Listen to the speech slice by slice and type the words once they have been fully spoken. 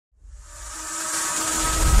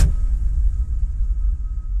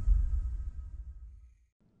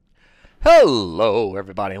Hello,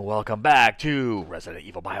 everybody, and welcome back to Resident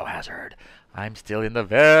Evil Biohazard. I'm still in the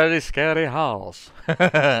very scary house.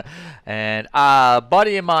 And a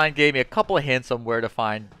buddy of mine gave me a couple of hints on where to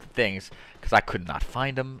find things, because I could not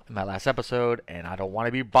find them in my last episode, and I don't want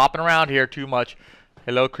to be bopping around here too much.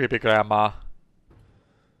 Hello, creepy grandma.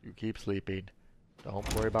 You keep sleeping.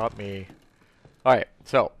 Don't worry about me. Alright,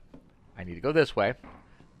 so, I need to go this way.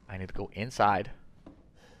 I need to go inside.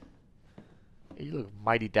 You look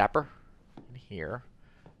mighty dapper in here.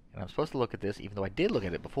 And I'm supposed to look at this, even though I did look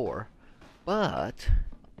at it before. But,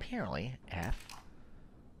 apparently, F.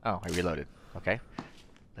 Oh, I reloaded. Okay.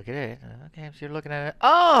 Look at it. Okay, so you're looking at it.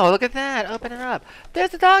 Oh, look at that. Open it up. There's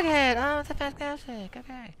the dog head. Oh, it's a fantastic.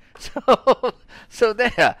 Okay. So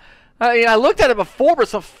there. I mean, I looked at it before, but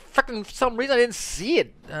for some reason I didn't see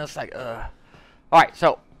it. And it's like, Alright,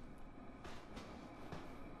 so.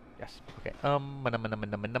 Yes. Okay.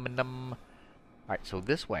 Alright, so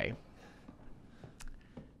this way.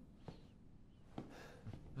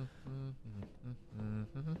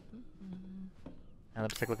 And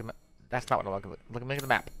let's take a look at the map. That's not what I'm looking at. Look at the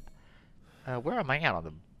map. Where am I at on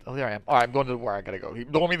the... Oh, there I am. Alright, I'm going to where I gotta go. He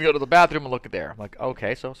told me to go to the bathroom and look at there. I'm like,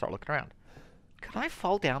 okay, so start looking around. Can I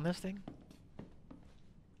fall down this thing?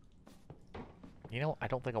 You know, I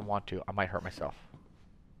don't think I want to. I might hurt myself.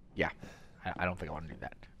 Yeah. I don't think I want to do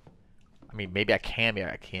that. I mean, maybe I can, maybe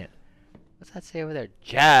I can't. What's that say over there?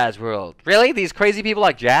 Jazz World. Really? These crazy people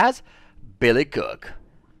like jazz? Billy Cook.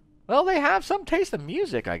 Well, they have some taste in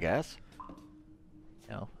music, I guess.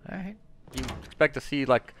 You know, alright. You expect to see,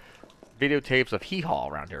 like, videotapes of hee-haw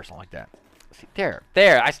around here or something like that. See, there.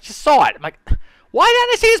 I just saw it. I'm like, why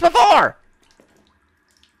didn't I see this before?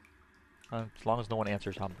 As long as no one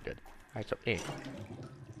answers, I'm good. Alright, so, hey.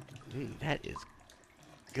 Dude, that is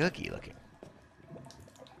gooky looking.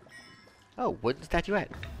 Oh, wooden statuette.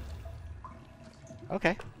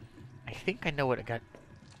 Okay. I think I know what I got.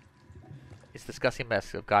 It's disgusting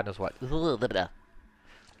mess of God knows what.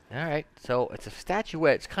 Alright, so it's a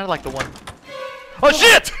statuette. It's kind of like the one... Oh,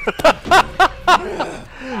 shit!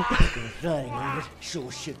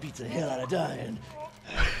 Sure shit beats the hell out of dying.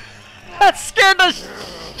 That scared the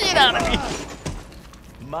shit out of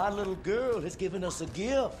me! My little girl has given us a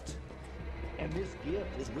gift. And this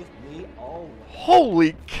gift is with me always.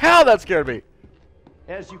 Holy cow, that scared me!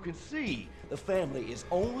 As you can see, the family is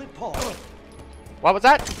only part. What was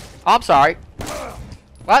that? Oh, I'm sorry.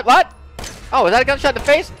 What? Oh, was that a gunshot in the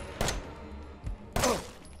face?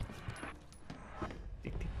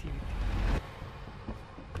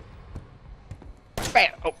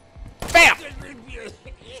 Bam! Oh, bam!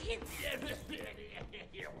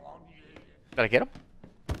 Did I get him?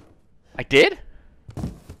 I did?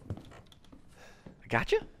 I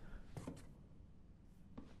got you?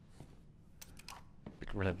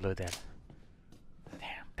 Really blew that.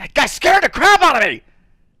 Damn. That guy scared the crap out of me!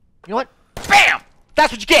 You know what? Bam!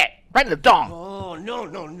 That's what you get! Right in the dong! Oh, no.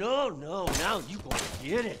 Now you gonna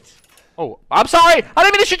get it. Oh, I'm sorry! I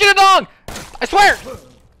didn't mean to shoot you in the dong! I swear!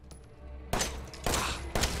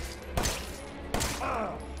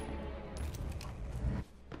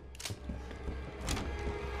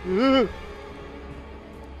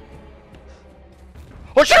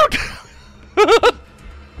 Oh, shoot!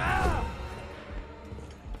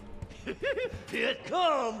 Here it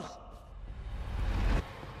comes.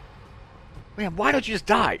 Man, why don't you just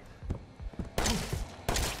die?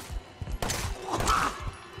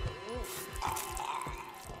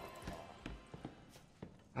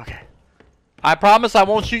 Okay. I promise I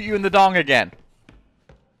won't shoot you in the dong again.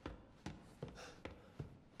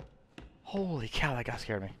 Holy cow, that guy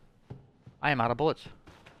scared me. I am out of bullets.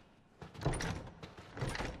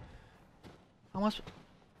 Almost.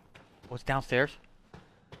 What's downstairs?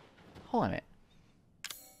 Hold on a minute.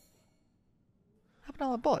 How about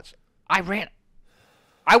all the bullets? I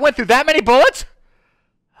went through that many bullets?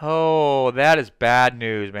 Oh, that is bad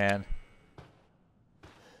news, man.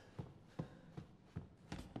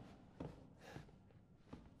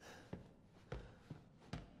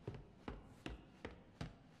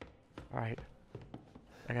 Alright.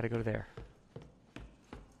 I gotta go to there.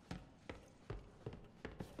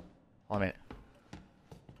 Hold on a minute.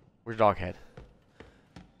 Where's Doghead?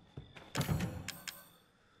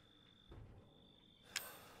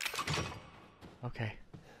 Okay.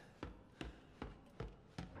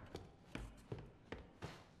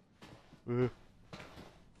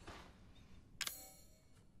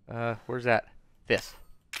 Where's that? This.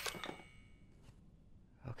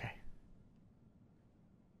 Okay.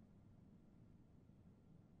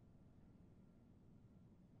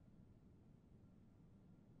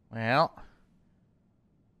 Well,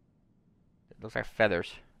 it looks like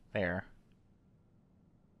feathers there.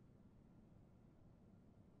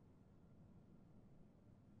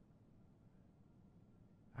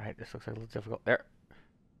 Alright, this looks like a little difficult. There.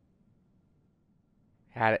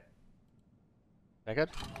 Had it. Is that good?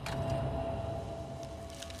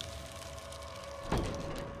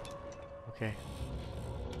 Okay.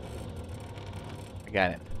 I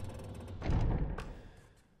got it.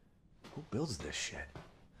 Who builds this shit?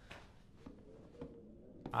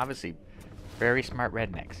 Obviously, very smart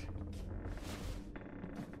rednecks.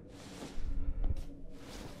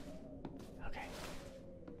 Okay.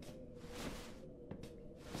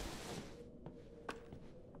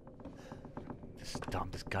 This is dumb.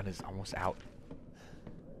 This gun is almost out.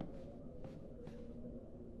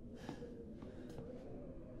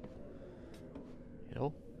 You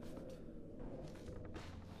know?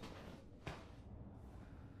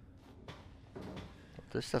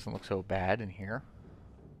 This doesn't look so bad in here.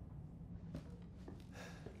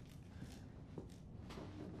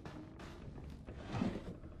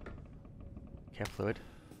 Chem fluid.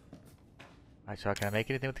 Alright, so can I make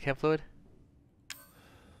anything with the chem fluid?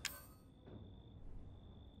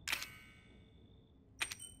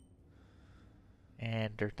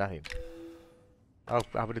 And there's nothing. Oh,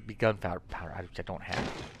 how would it be gunpowder? Which I don't have.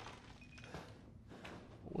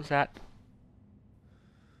 What was that?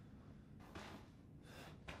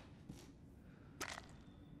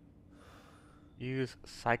 Use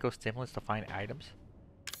psychostimulants to find items.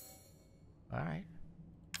 Alright.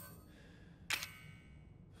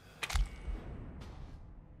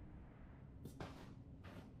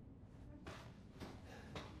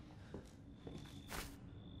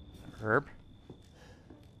 Herb.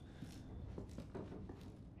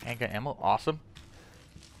 Handgun ammo, awesome.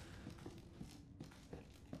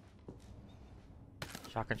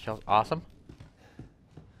 Shotgun shells, awesome.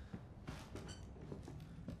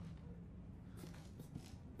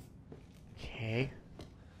 Okay.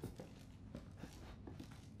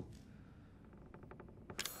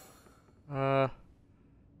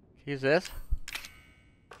 Use this.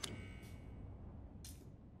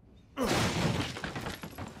 I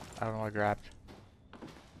don't know what I grabbed.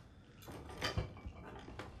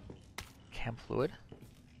 Chem fluid.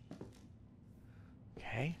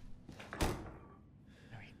 Okay. We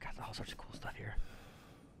got all sorts of cool stuff here.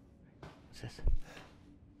 What's this?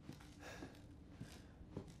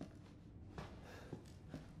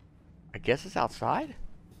 I guess it's outside?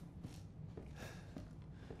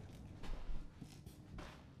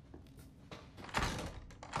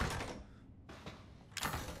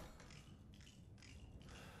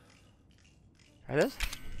 Try this?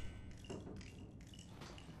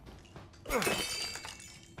 You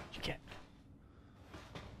can't.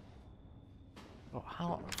 Oh,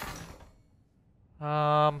 how?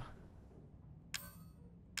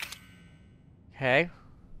 Okay.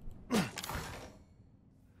 I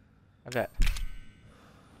bet.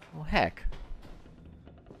 Oh, heck.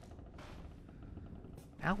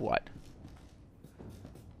 Now what?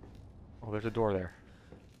 Oh, there's a door there.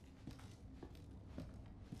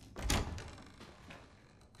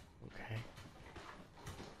 Okay.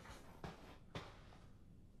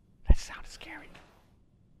 That sounded scary.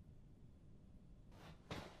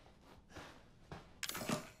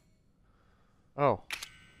 Oh.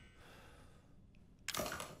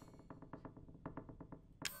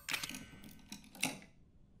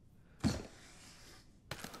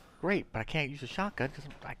 Great, but I can't use a shotgun because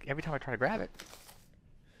every time I try to grab it.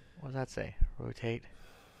 What does that say? Rotate.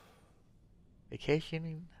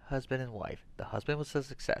 Vacationing husband and wife. The husband was a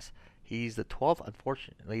success. He's the 12th.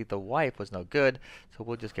 Unfortunately, the wife was no good, so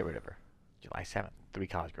we'll just get rid of her. July 7th. 3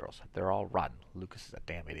 college girls. They're all rotten. Lucas is a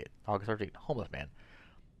damn idiot. August 13th. Homeless man.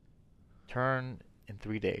 Turn in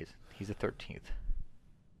 3 days. He's the 13th.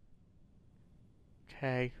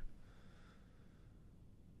 Okay.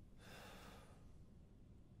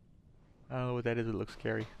 I don't know what that is. It looks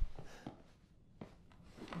scary.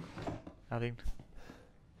 Nothing.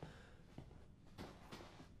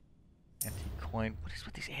 Antique coin. What is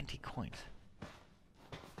with these antique coins?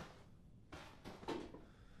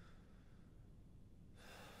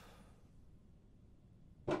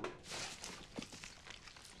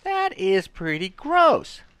 That is pretty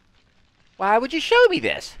gross. Why would you show me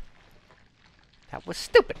this? That was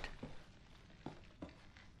stupid.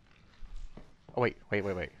 Oh, wait.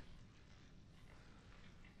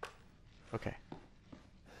 Okay.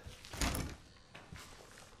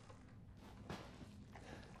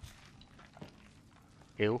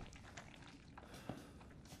 Ew.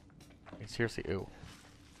 I mean, seriously, ew.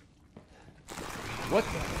 What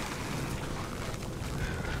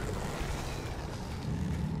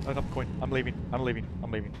the? Enough coin. I'm leaving.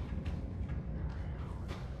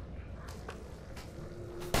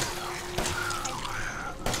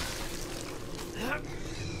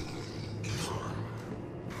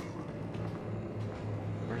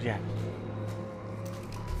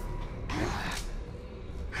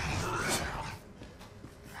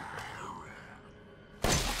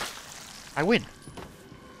 I win.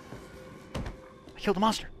 I killed the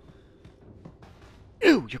monster.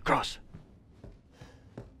 Ew, you're gross.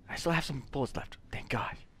 I still have some bullets left. Thank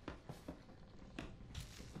God.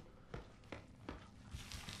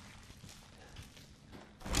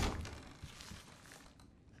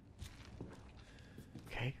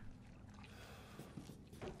 Okay.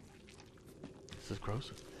 This is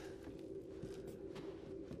gross.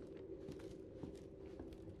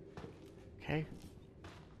 Okay.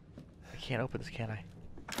 I can't open this, can I?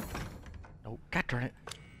 Nope. God darn it.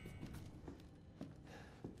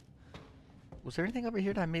 Was there anything over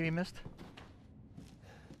here that I maybe missed?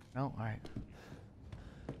 No? Alright.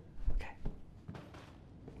 Okay.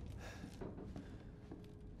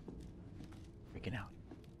 Freaking out.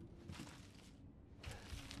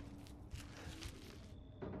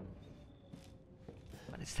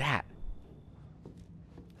 What is that?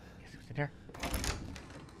 What's in here?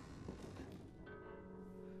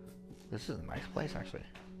 This is a nice place, actually.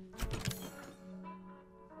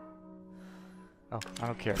 Oh, I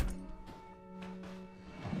don't care.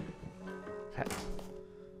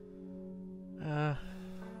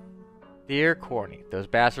 Dear Corny, those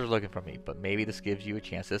bastards are looking for me, but maybe this gives you a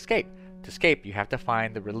chance to escape. To escape, you have to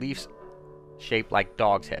find the reliefs shaped like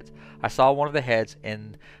dogs' heads. I saw one of the heads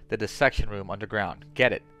in the dissection room underground.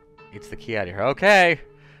 Get it. It's the key out of here. Okay.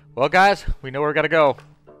 Well, guys, we know where we gotta go.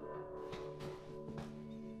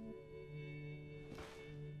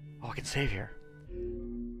 Oh, I can save here.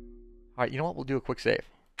 Alright, you know what? We'll do a quick save.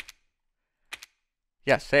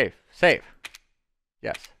 Yes, save. Save.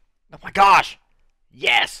 Yes. Oh my gosh!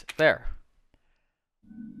 Yes! There.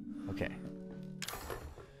 Okay.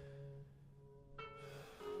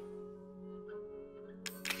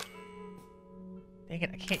 Dang it,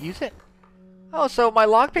 I can't use it? Oh, so my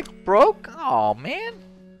lockpick broke? Oh, man.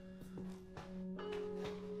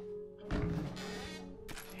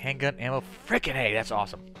 Handgun ammo. Frickin' hey, that's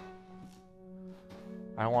awesome.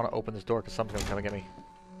 I don't want to open this door because something's gonna get me.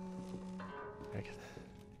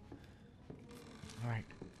 Alright.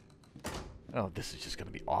 Oh, this is just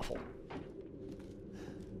gonna be awful.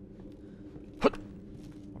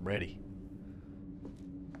 I'm ready.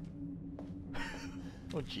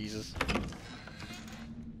 Oh, Jesus.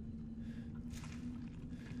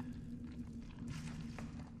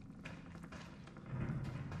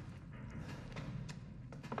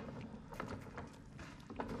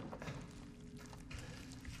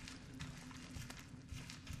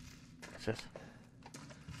 What's this?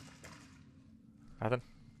 Nothing?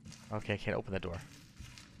 Okay, I can't open the door.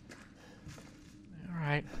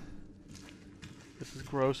 Alright. This is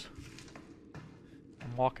gross.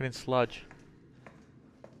 I'm walking in sludge.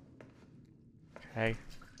 Okay.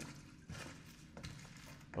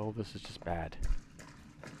 Oh, this is just bad.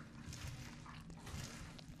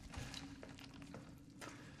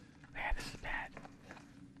 Man, this is bad.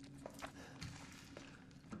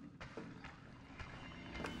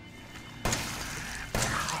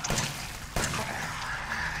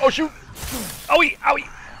 Oh, shoot! Owie! Owie!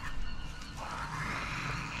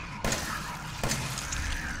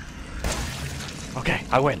 Okay,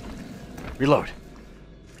 I win. Reload.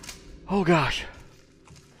 Oh, gosh.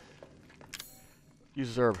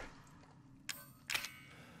 Use herb.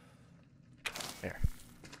 There.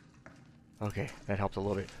 Okay, that helps a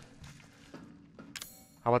little bit.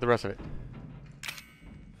 How about the rest of it?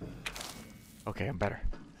 Okay, I'm better.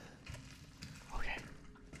 Okay.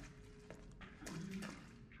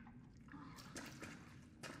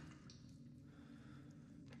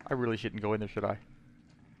 I really shouldn't go in there, should I?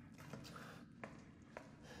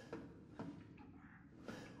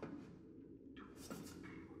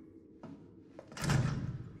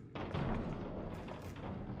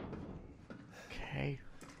 Okay.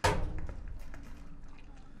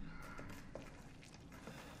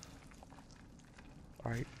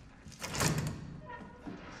 All right.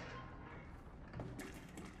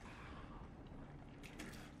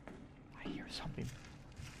 I hear something.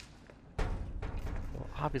 Well,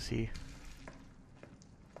 obviously.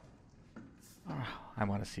 Oh, I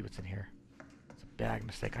want to see what's in here. It's a bag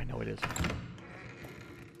mistake. I know it is.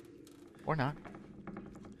 Or not.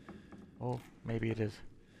 Oh, maybe it is.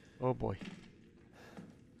 Oh boy.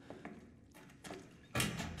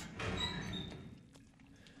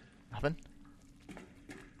 Nothing?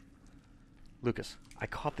 Lucas, I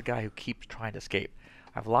caught the guy who keeps trying to escape.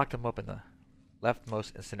 I've locked him up in the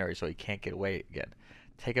leftmost incendiary so he can't get away again.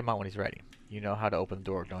 Take him out when he's ready. You know how to open the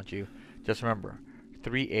door, don't you? Just remember,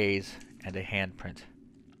 3 A's and a handprint.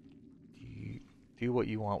 Do what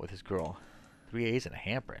you want with his girl. 3 A's and a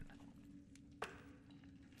handprint.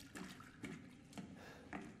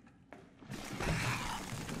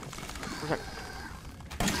 Where's that?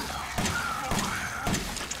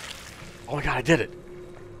 Oh my god, I did it.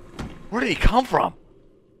 Where did he come from?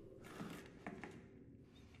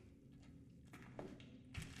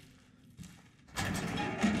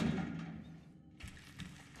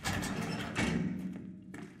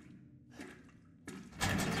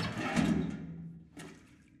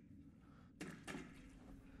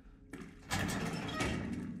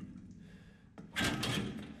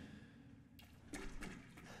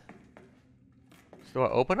 Do I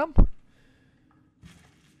open them?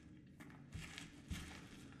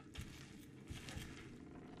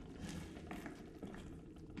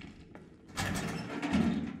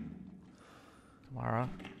 Tomorrow.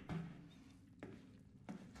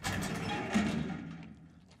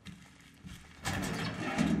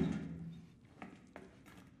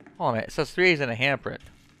 Hold on a minute. It says 3 A's in a handprint.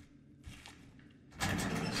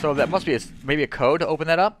 So that must be maybe a code to open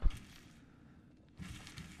that up?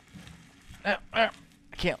 I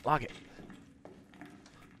can't lock it.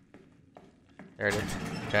 There it is.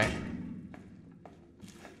 Okay.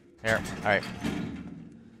 There. Alright.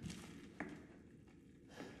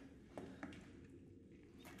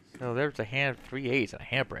 So there's a 3 A's and a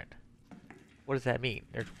handprint. What does that mean?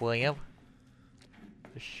 There's William.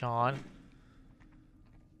 There's Sean.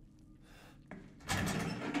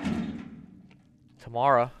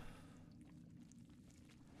 Tamara.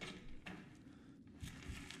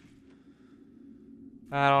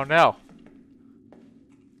 I don't know.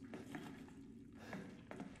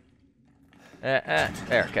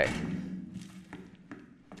 There, okay.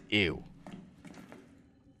 Ew.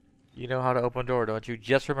 You know how to open a door, don't you?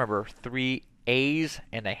 Just remember, 3 A's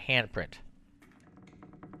and a handprint.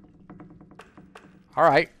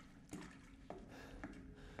 Alright.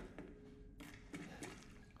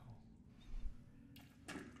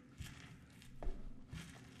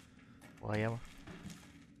 William.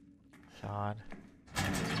 Sean.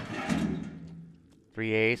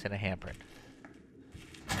 3 A's and a handprint.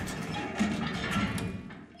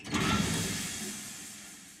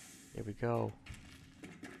 Here we go.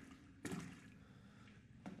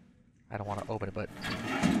 I don't want to open it, but...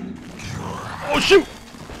 Oh, shoot!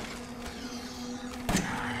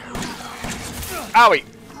 Owie!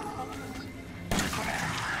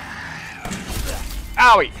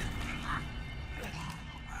 Owie!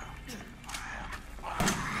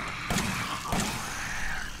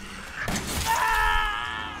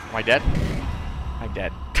 Am I dead? I'm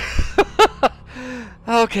dead.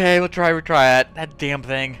 Okay, we'll retry it. That damn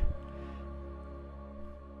thing.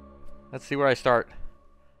 Let's see where I start.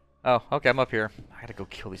 Oh, okay, I'm up here. I gotta go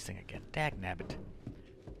kill this thing again. Dagnabbit.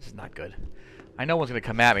 This is not good. I know one's gonna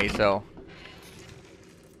come at me, so...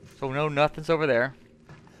 So no, nothing's over there.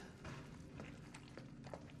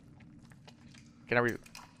 Can I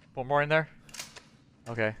one more in there?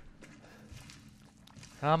 Okay.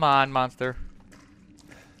 Come on, monster.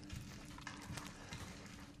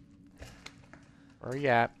 Where are you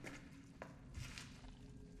at?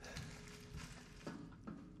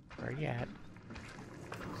 Where are you at?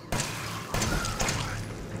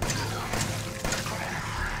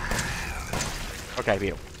 Okay, beat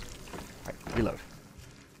him. Alright, reload.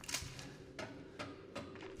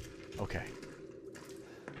 Okay.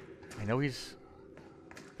 I know he's...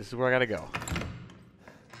 This is where I gotta go.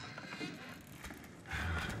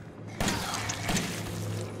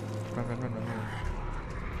 Run, run, run, run, run.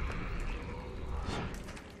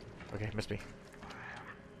 Okay, missed me.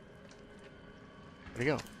 Where'd he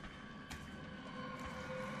go?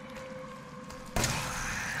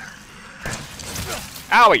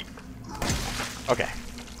 Owie! Okay.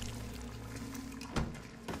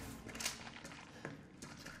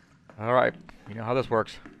 Alright, you know how this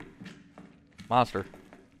works. Monster.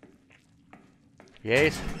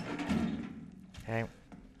 Yes. Okay.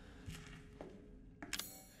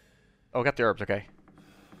 Oh, got the herbs, okay.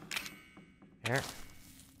 Here.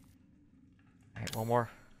 Alright, one more.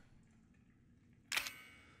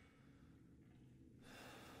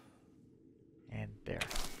 And there.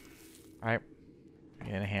 Alright.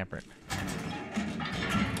 And a handprint.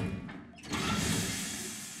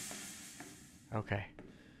 Okay.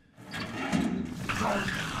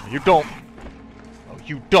 You don't. Oh,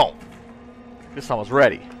 you don't. This time I was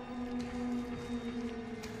ready.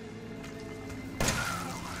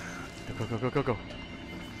 Go, go, go, go, go.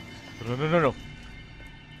 No, no, no, no.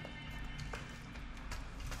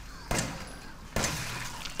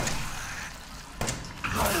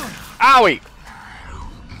 Owie!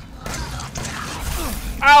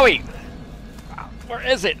 Owie! Where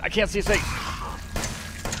is it? I can't see a thing.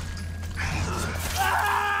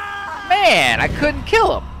 Man, I couldn't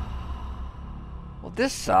kill him. Well,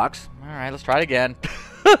 this sucks. Alright, let's try it again.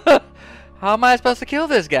 How am I supposed to kill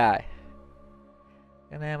this guy?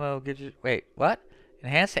 And ammo gives you... Wait, what?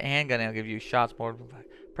 Enhanced handgun ammo gives you shots more...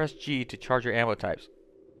 Press G to charge your ammo types.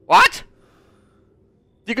 What?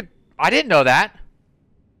 You could... I didn't know that.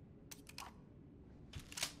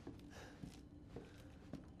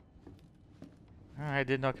 Alright, I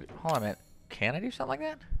didn't know... Hold on a minute. Can I do something like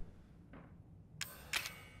that?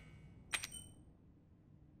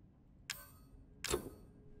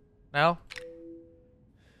 No?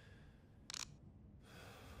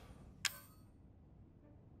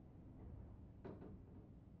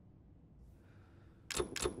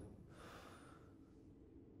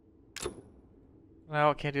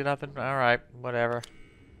 No, can't do nothing. Alright, whatever.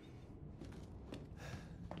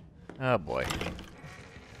 Oh boy.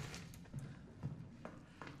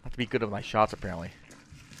 I have to be good with my shots apparently.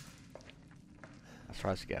 Let's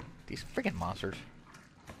try this again. These freaking monsters.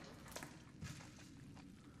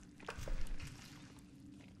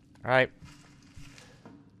 Alright.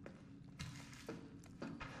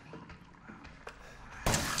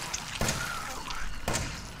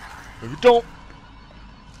 You don't.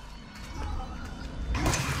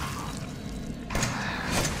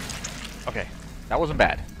 Okay, that wasn't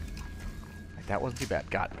bad. That wasn't too bad.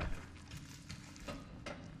 Got it.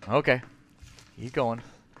 Okay, he's going.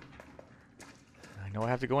 I know I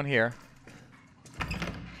have to go in here.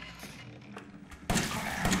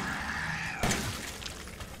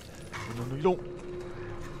 No, you don't.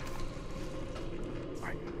 All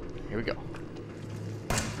right, here we go.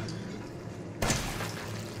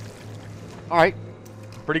 All right,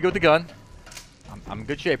 pretty good with the gun. I'm in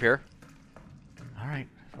good shape here. All right,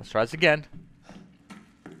 let's try this again.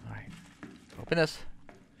 All right, open this.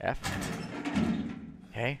 F.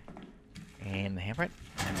 Okay, and the handprint.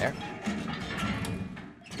 There.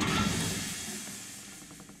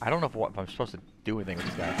 I don't know if I'm supposed to do anything with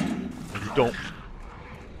this guy. You don't.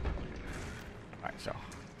 All right, so.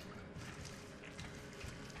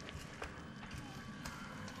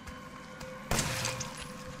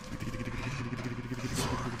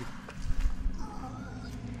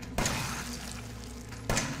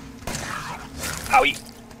 Owie!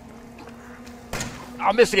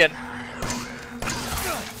 I'll miss again.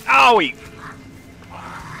 Owie!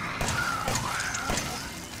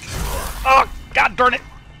 Oh, God darn it!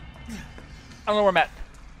 I don't know where I'm at.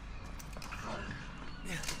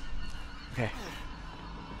 Okay.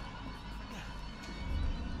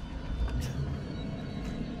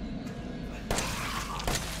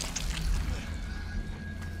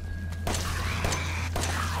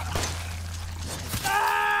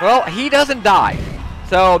 Well, he doesn't die.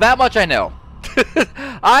 So that much I know.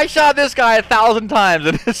 I shot this guy 1,000 times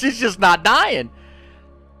and he's just not dying.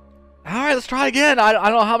 Alright, let's try again. I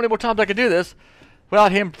don't know how many more times I can do this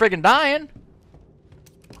without him friggin' dying.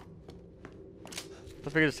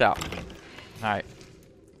 Let's figure this out. Alright.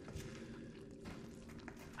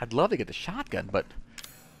 I'd love to get the shotgun, but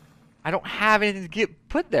I don't have anything to get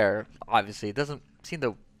put there. Obviously, it doesn't seem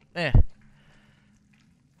to...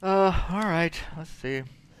 alright. Let's see.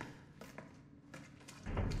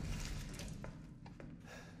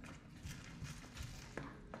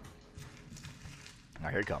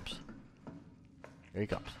 Alright, here he comes. Here he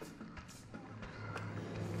comes.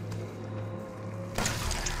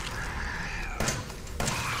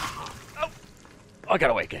 Oh! I got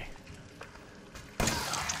away, okay.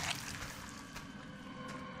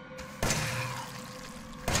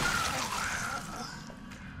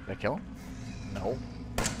 Did I kill him? No.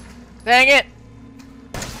 Dang it!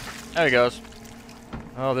 There he goes.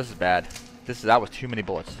 Oh, this is bad. That was too many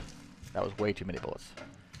bullets. That was way too many bullets.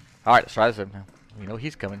 Alright, let's try this now. You know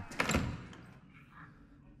he's coming.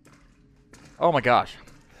 Oh my gosh.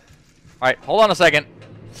 Alright, hold on a second.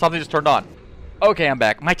 Something just turned on. Okay, I'm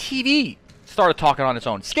back. My TV started talking on its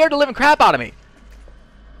own. Scared the living crap out of me.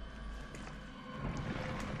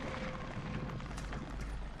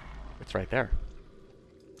 It's right there.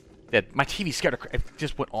 Yeah, my TV scared it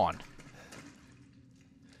just went on.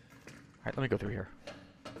 Alright, let me go through here.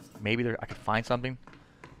 Maybe I could find something.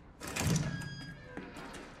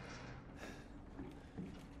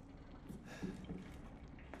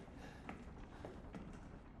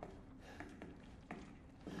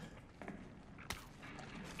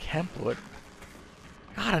 Hempwood.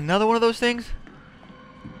 God, another one of those things?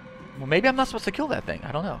 Well, maybe I'm not supposed to kill that thing.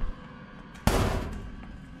 I don't know.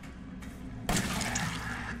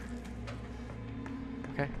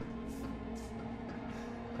 Okay.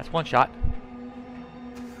 That's one shot.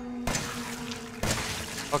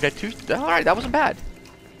 Okay, two. Alright, that wasn't bad.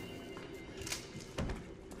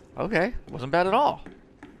 Okay, wasn't bad at all.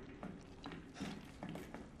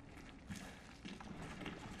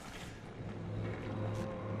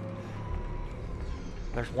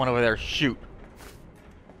 There's one over there. Shoot.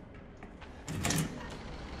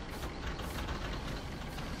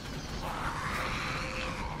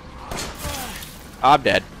 I'm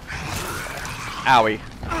dead. Owie.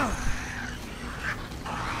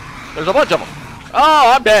 There's a bunch of them.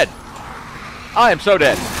 Oh, I'm dead. I am so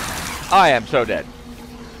dead. I am so dead.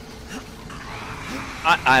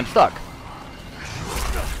 I'm stuck.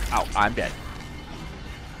 Ow, I'm dead.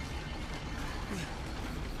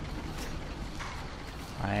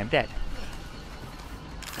 I am dead.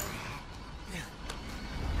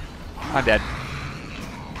 I'm dead.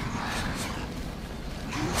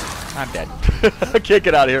 I'm dead. I can't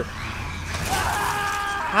get out of here.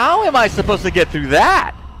 How am I supposed to get through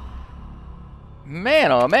that?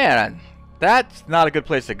 Man, oh man. That's not a good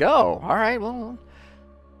place to go. Alright, well.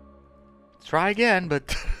 Let's try again,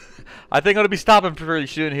 but I think I'm going to be stopping pretty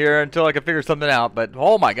soon here until I can figure something out. But,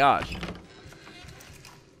 oh my gosh.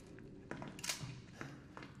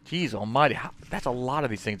 Jeez almighty. That's a lot of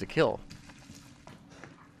these things to kill.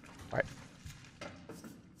 Alright.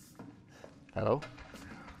 Hello?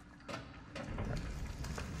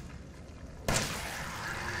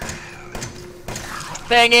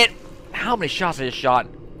 Dang it! How many shots I just shot?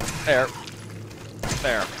 There.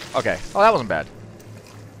 There. Okay. Oh, that wasn't bad.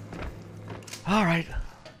 Alright.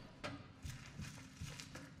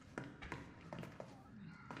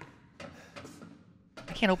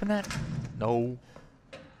 I can't open that? No.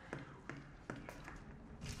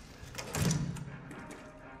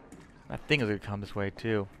 That thing is going to come this way,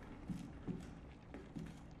 too.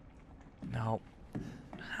 No.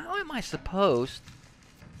 How am I supposed...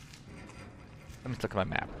 Let me look at my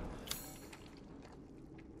map.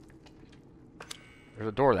 There's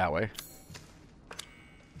a door that way.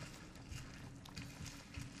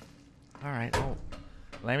 Alright, well,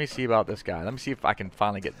 let me see about this guy. Let me see if I can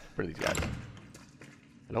finally get rid of these guys.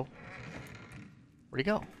 Hello? Where'd he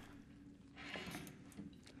go?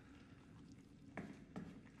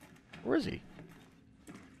 Where is he?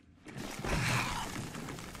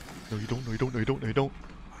 No, you don't, no, you don't, no, you don't, no, you don't.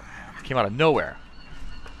 Came out of nowhere.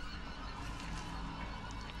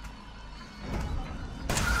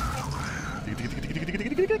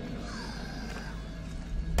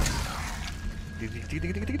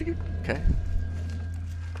 Okay.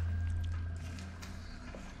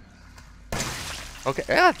 Okay,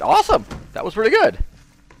 yeah, awesome. That was pretty good.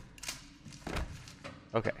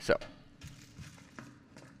 Okay, so.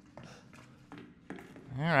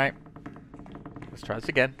 Alright. Let's try this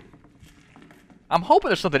again. I'm hoping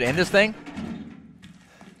there's something in this thing.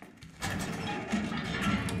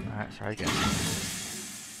 Alright, let's try again.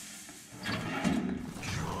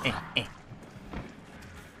 Alright,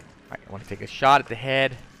 I want to take a shot at the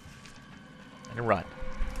head and a run.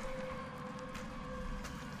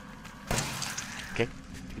 Okay.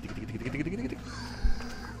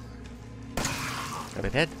 Got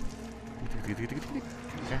his head.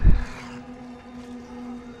 Okay.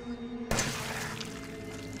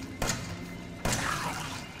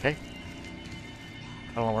 Okay.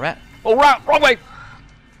 I don't know where I'm at. Oh, wrong way!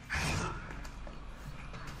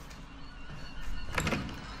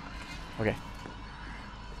 Okay.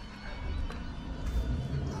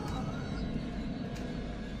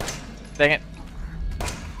 Dang it.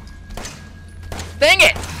 Dang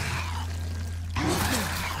it!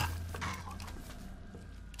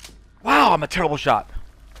 Wow, I'm a terrible shot.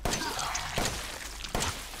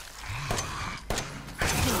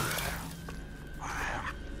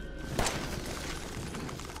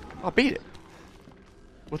 I'll beat it.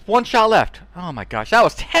 With one shot left. Oh my gosh, that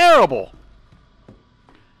was terrible!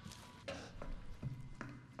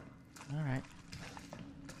 Alright.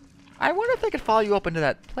 I wonder if they could follow you up into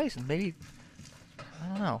that place and maybe... I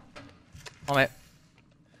don't know. Oh, mate.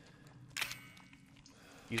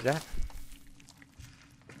 Use that.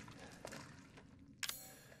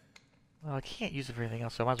 Well, I can't use it for anything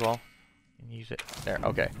else, so I might as well use it. There,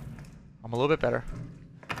 okay. I'm a little bit better.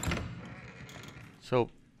 So,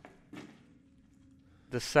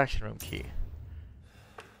 the section room key.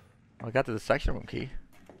 Well, I got to the section room key.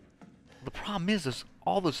 The problem is,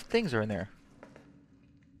 all those things are in there.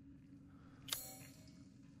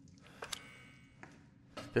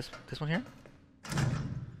 This one here?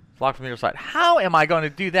 It's locked from the other side. How am I going to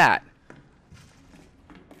do that?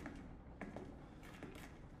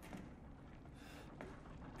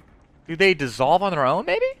 Do they dissolve on their own,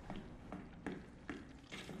 maybe?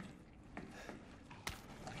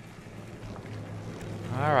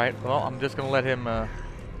 Alright, well, I'm just going to let him,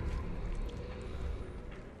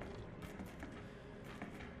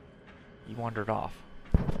 He wandered off.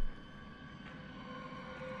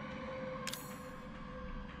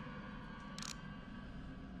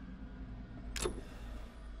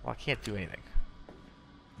 Well, I can't do anything.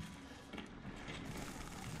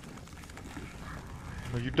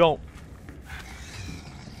 No, you don't.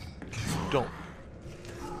 You don't.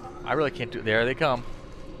 I really can't do. There they come.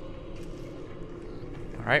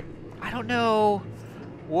 All right. I don't know.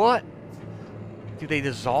 What? Do they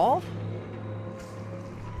dissolve?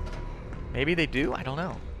 Maybe they do. I don't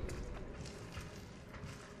know.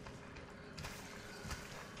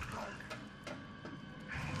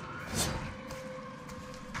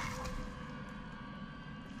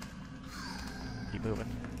 Keep moving.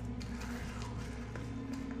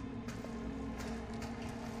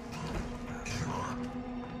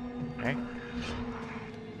 Okay.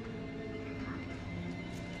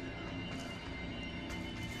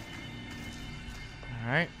 All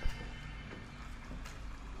right.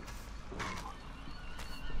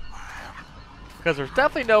 Because there's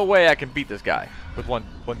definitely no way I can beat this guy with one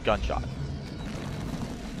gunshot.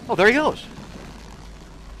 Oh, there he goes.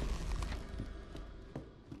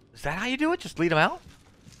 Is that how you do it? Just lead him out?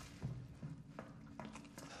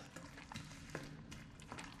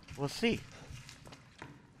 Let's see.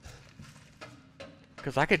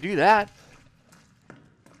 Because I could do that.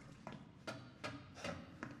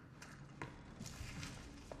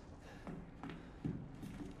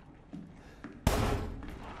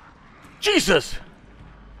 Jesus!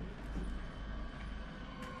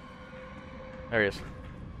 There he is.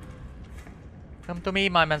 Come to me,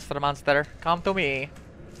 my monster. Come to me.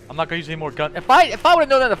 I'm not gonna use any more guns. If I would have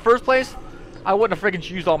known that in the first place, I wouldn't have friggin'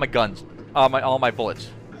 used all my guns, all my bullets.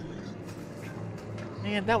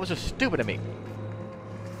 Man, that was just stupid of me.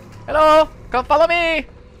 Hello, come follow me.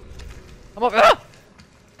 I'm over. Ah!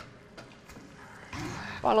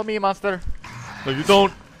 Follow me, monster. No, you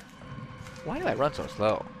don't. Why do I run so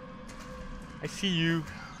slow? I see you.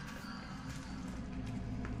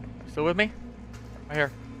 Still with me? Right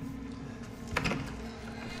here.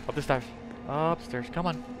 Up the stairs. Upstairs. Come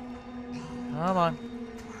on. Come on.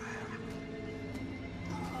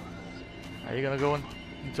 Are you gonna go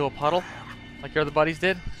into a puddle like your other buddies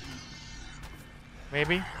did?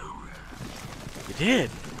 Maybe? You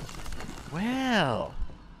did. Well.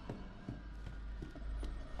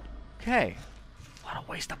 Okay. What a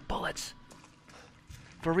waste of bullets.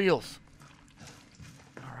 For reals.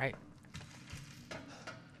 Alright.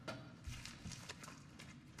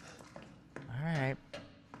 Alright.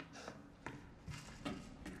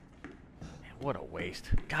 Man, what a waste.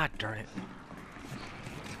 God darn it.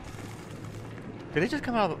 Did they just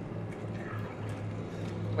come out of the...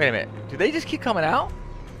 Wait a minute. Do they just keep coming out?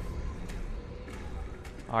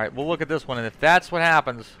 Alright, we'll look at this one, and if that's what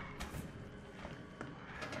happens...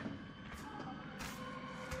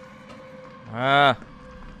 I'll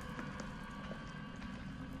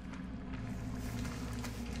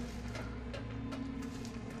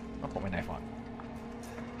put my knife on.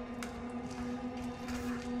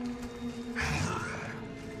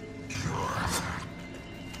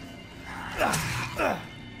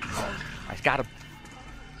 I got him.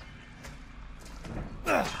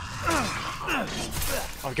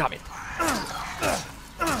 Oh, he got me.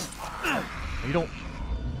 You don't...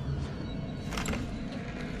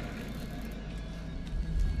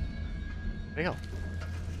 Where'd he go?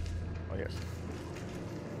 Oh, yes.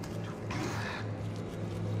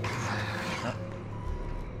 Huh?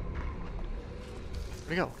 Where'd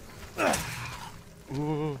he go?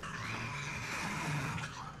 Ooh.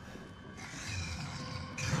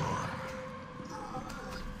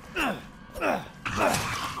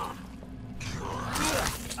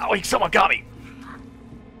 Oh, someone got me!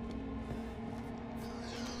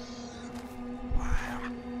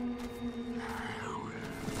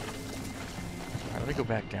 Alright, let me go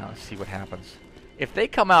back down and see what happens. If they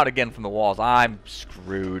come out again from the walls, I'm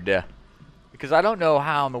screwed. Because I don't know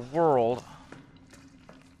how in the world...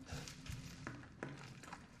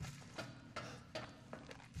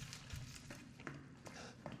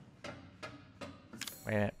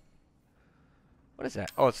 Wait a minute. What is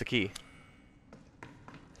that? Oh, it's the key.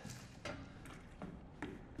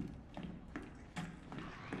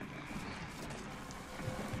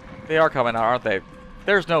 They are coming out, aren't they?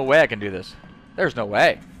 There's no way I can do this. There's no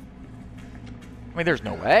way. I mean, there's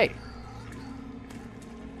no way.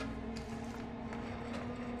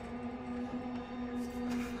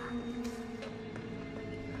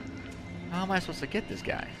 How am I supposed to get this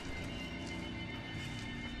guy?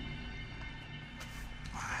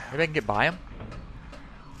 Maybe I can get by him?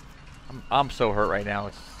 I'm so hurt right now.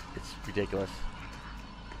 It's ridiculous.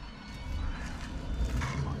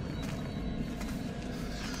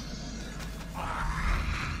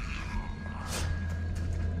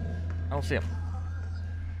 I don't see him.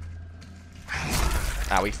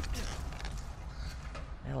 Owie.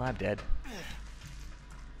 Well, I'm dead.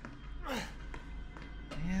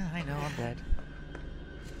 Yeah, I know I'm dead.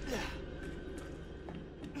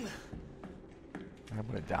 I'm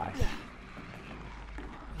gonna die.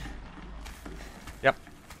 Yep.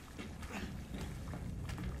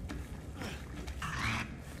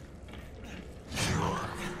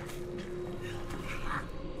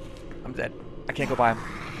 I'm dead. I can't go by him.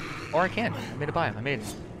 Or I can. I made it by him. I made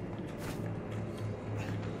it.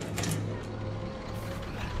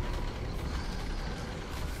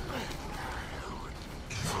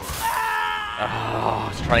 Oh, I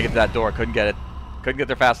was trying to get to that door. Couldn't get it. Couldn't get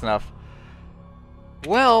there fast enough.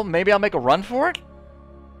 Well, maybe I'll make a run for it?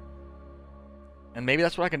 And maybe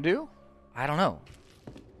that's what I can do? I don't know.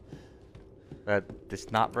 But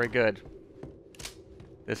it's not very good.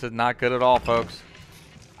 This is not good at all, folks.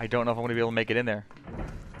 I don't know if I'm going to be able to make it in there.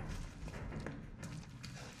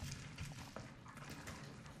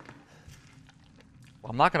 Well,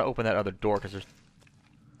 I'm not going to open that other door because there's...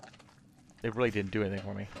 They really didn't do anything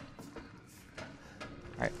for me.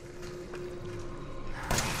 Alright.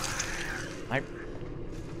 Alright.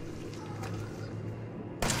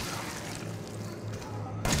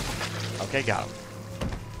 Okay, got him.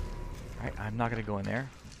 Alright, I'm not going to go in there.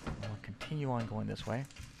 I'll continue on going this way.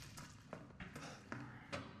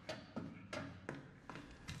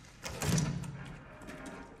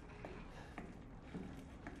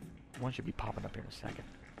 One should be popping up here in a second.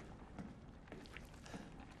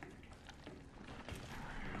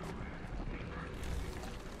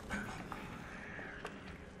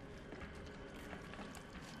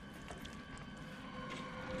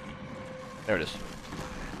 There it is.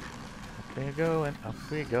 Up we go, and up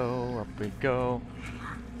we go, up we go.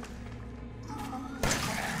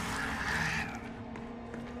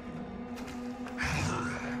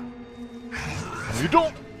 You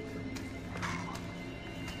don't!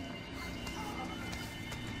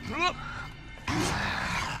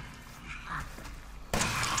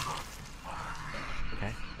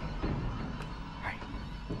 Okay. Alright.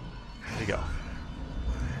 Here we go.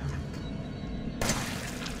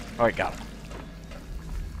 Alright, got it.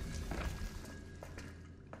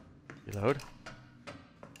 Reload.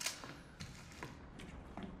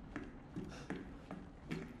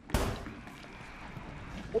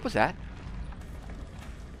 What was that?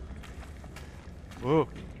 Whoa.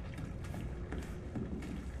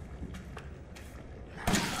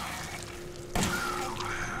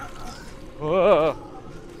 Whoa.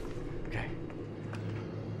 Okay.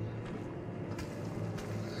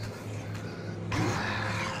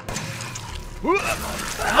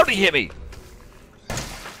 How'd he hit me?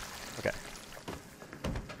 Okay.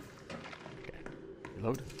 Okay.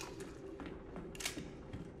 Reload.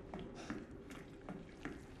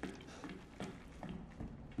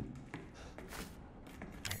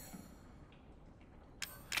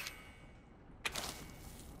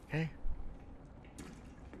 Okay.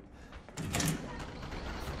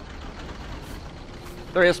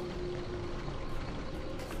 There he is.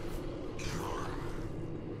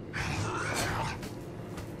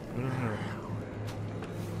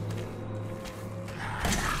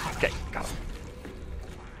 Okay, got him.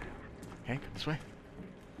 Okay, come this way.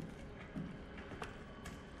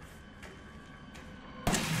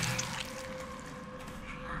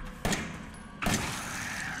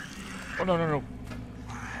 Oh, no, no, no.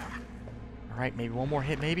 Alright, maybe one more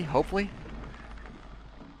hit, maybe, hopefully.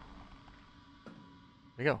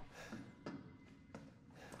 There we go.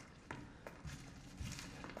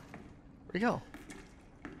 Where'd he go?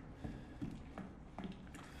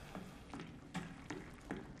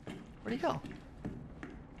 Where'd he go?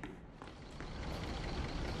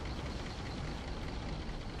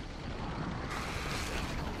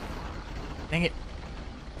 Dang it.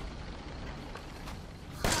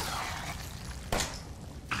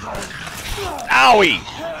 Owie!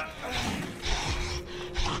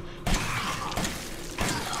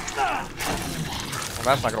 Well,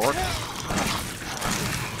 that's not gonna work.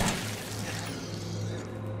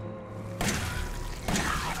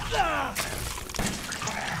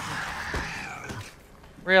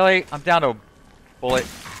 Really? I'm down to a bullet.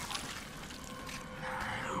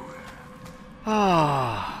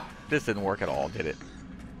 Ah, this didn't work at all, did it?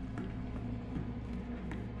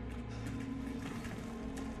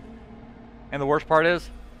 And the worst part is,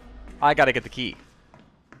 I gotta get the key.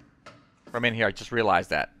 From in here, I just realized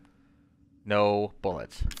that. No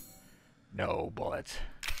bullets. No bullets.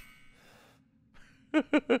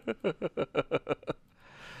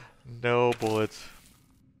 No bullets.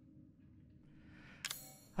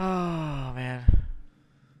 Oh, man.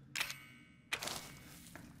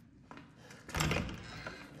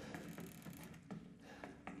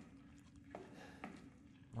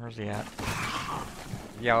 Where's he at?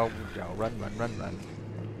 Yo, yo, run, run, run, run.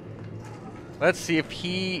 Let's see if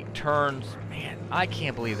he turns... Man, I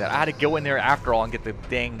can't believe that. I had to go in there after all and get the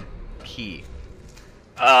dang key.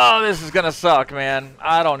 Oh, this is going to suck, man.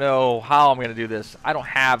 I don't know how I'm going to do this. I don't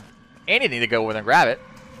have anything to go with and grab it.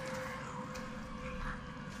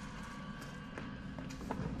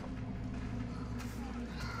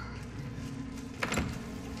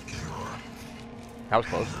 That was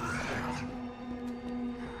close.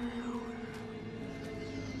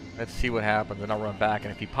 Let's see what happens. Then I'll run back,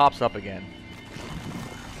 and if he pops up again...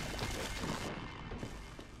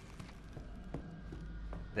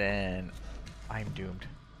 then I'm doomed.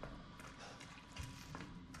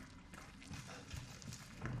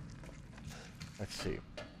 Let's see.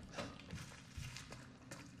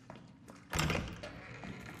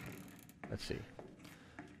 Let's see.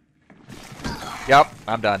 Yep,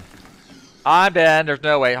 I'm done. I'm done. There's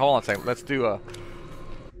no way. Hold on a second. Let's do a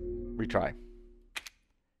retry.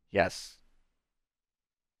 Yes.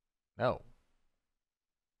 No.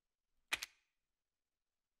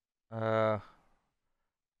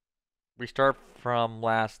 Restart from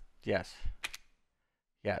last. Yes.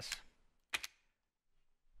 Yes.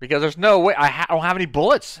 Because there's no way. I don't have any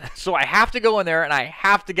bullets. So I have to go in there and I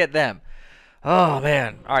have to get them. Oh,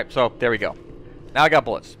 man. All right. So there we go. Now I got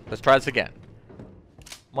bullets. Let's try this again.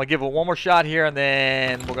 I'm going to give it one more shot here and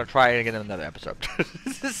then we're going to try it again in another episode.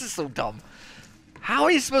 This is so dumb. How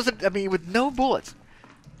are you supposed to. I mean, with no bullets.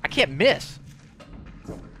 I can't miss.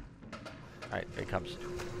 All right. Here it comes.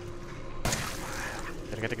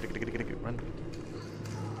 Run.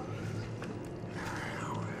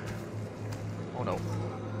 Oh no.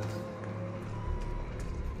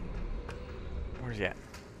 Where's he at?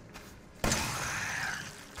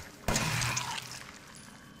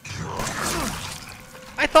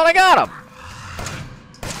 I thought I got him!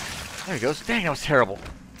 There he goes. Dang, that was terrible.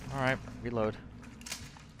 Alright, reload.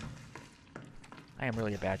 I am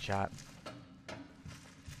really a bad shot.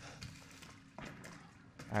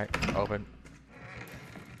 Alright, open.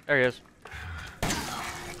 There he is.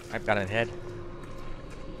 I've got it in head.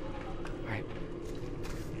 Alright.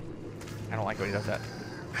 I don't like when he does that.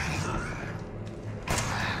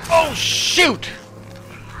 Oh, shoot!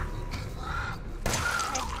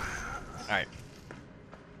 Alright.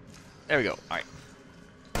 There we go. Alright.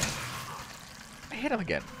 I hit him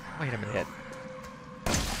again. I hit him in the head.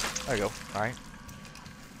 There we go. Alright.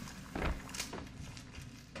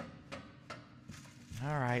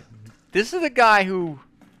 Alright. This is the guy who...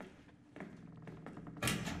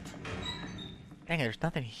 Dang it, there's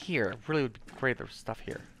nothing here. It really would be great if there was stuff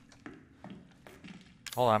here.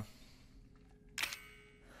 Hold on.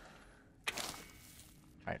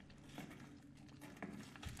 Alright.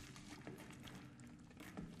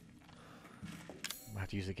 I'm gonna have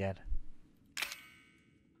to use it again.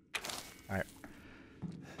 Alright.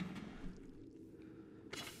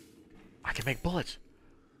 I can make bullets.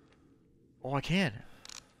 Oh, I can.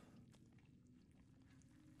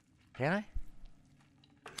 Can I?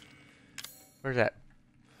 Where's that?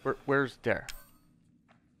 Where's there?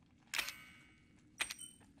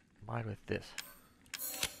 Combined with this.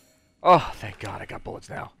 Oh, thank God I got bullets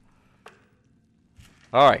now.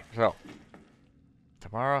 Alright, so.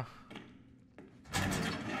 Tomorrow.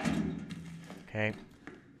 Okay.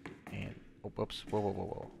 And, oh, whoops. Whoa, whoa, whoa,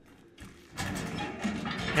 whoa.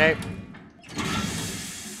 Okay.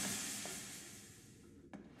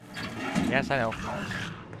 Yes, I know.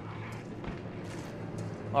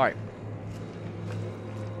 Alright.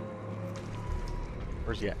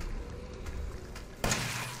 Where's he at?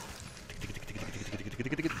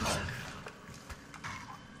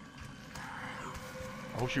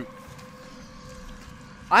 Oh shoot.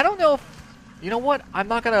 I don't know if... You know what? I'm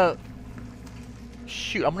not gonna...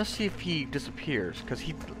 Shoot, I'm gonna see if he disappears. Because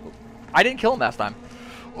he... I didn't kill him last time.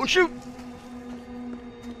 Oh shoot!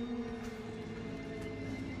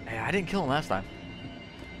 Hey, I didn't kill him last time.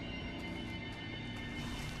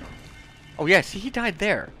 Oh yeah, see, he died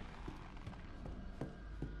there.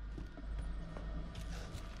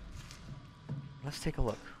 Let's take a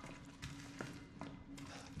look.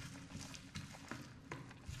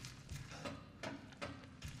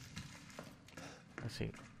 Let's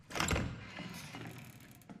see.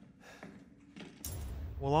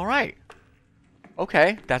 Well, all right.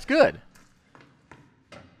 Okay, that's good.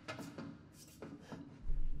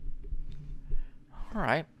 All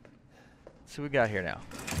right. Let's see what we got here now.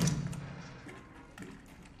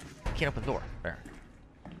 Can't open the door. There.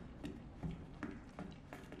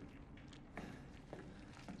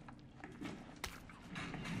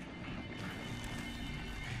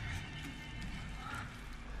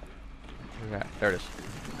 There it is.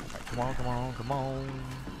 Alright, come on, come on, come on.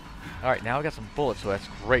 Alright, now I got some bullets, so that's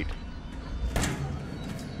great.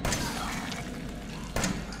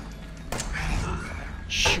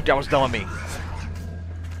 Shoot, that was dumb of me.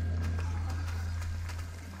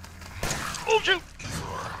 Oh, shoot!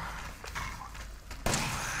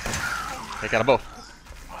 Okay, got them both.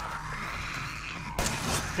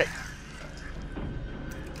 Okay.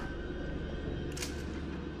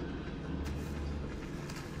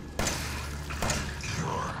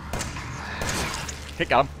 Okay,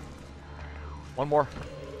 got him. One more.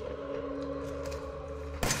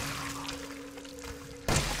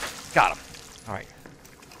 Got him. All right.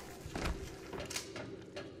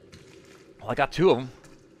 Well, I got two of them.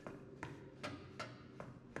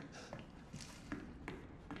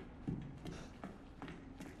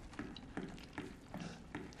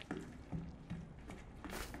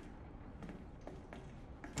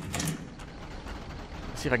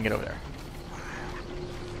 Let's see if I can get over there.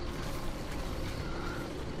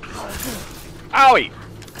 Owie!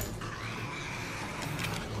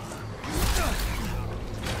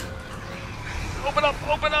 Open up,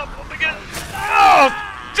 open up, open again.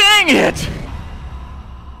 Oh, dang it!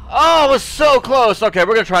 Oh, it was so close. Okay,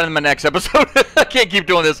 we're gonna try it in my next episode. I can't keep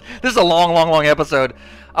doing this. This is a long, long, long episode.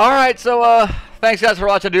 Alright, so thanks guys for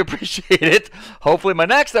watching. I do appreciate it. Hopefully my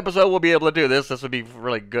next episode we'll be able to do this. This would be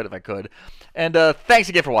really good if I could. And thanks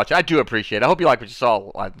again for watching. I do appreciate it. I hope you like what you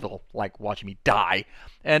saw. Like watching me die.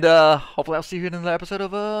 And hopefully I'll see you in another episode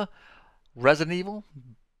of Resident Evil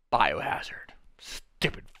Biohazard.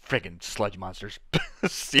 Stupid friggin' sludge monsters.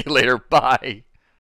 See you later. Bye.